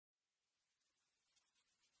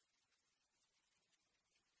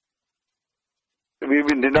we've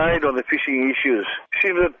been denied on the fishing issues. It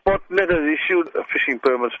seems that Portnet has issued fishing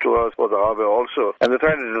permits to us for the harbour also, and they're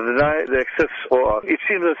trying to deny the access for us. It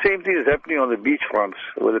seems the same thing is happening on the beach fronts,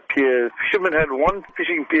 where the piers. Fishermen had one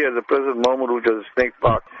fishing pier at the present moment, which was Snake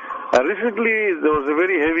Park. And recently, there was a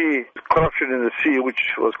very heavy corruption in the sea, which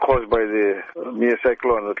was caused by the near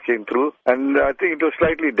cyclone that came through. And I think it was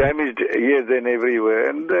slightly damaged here, then, everywhere.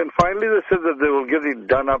 And then finally, they said that they will get it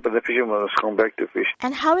done up and the fishermen will come back to fish.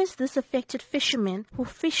 And how has this affected fishermen who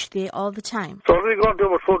fish there all the time? It's already gone to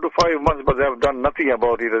about 4 to 5 months, but they have done nothing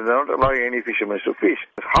about it, and they're not allowing any fishermen to fish.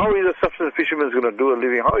 How is a subsistence fisherman going to do a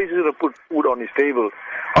living? How is he going to put food on his table?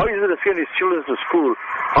 How is he going to send his children to school?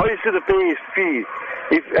 How is he going to pay his fee?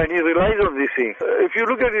 And he relies on this thing. If you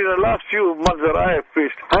look at it in the last few months that I have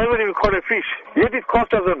fished, I haven't even caught a fish. Yet it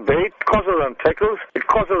costs us on bait, it costs us on tackles, it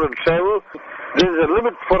costs us on travel. There's a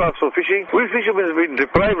limit for us for fishing. We fishermen have been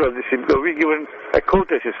deprived of this thing because we're given a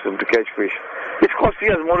quota system to catch fish. It's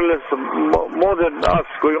costing us more or less more than us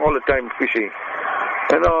going all the time fishing.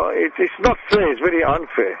 You know, it's not fair. It's very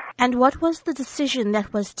unfair. And what was the decision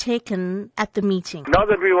that was taken at the meeting? Now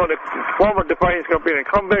that we want to form a defiance campaign and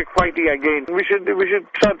come back fighting again, we should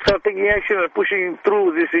start taking action and pushing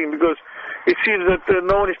through this thing, because it seems that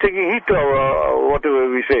no one is taking heed to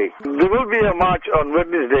whatever we say. There will be a march on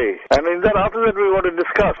Wednesday, and after that we want to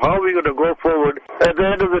discuss how we're going to go forward. At the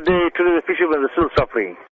end of the day, today the fishermen are still suffering.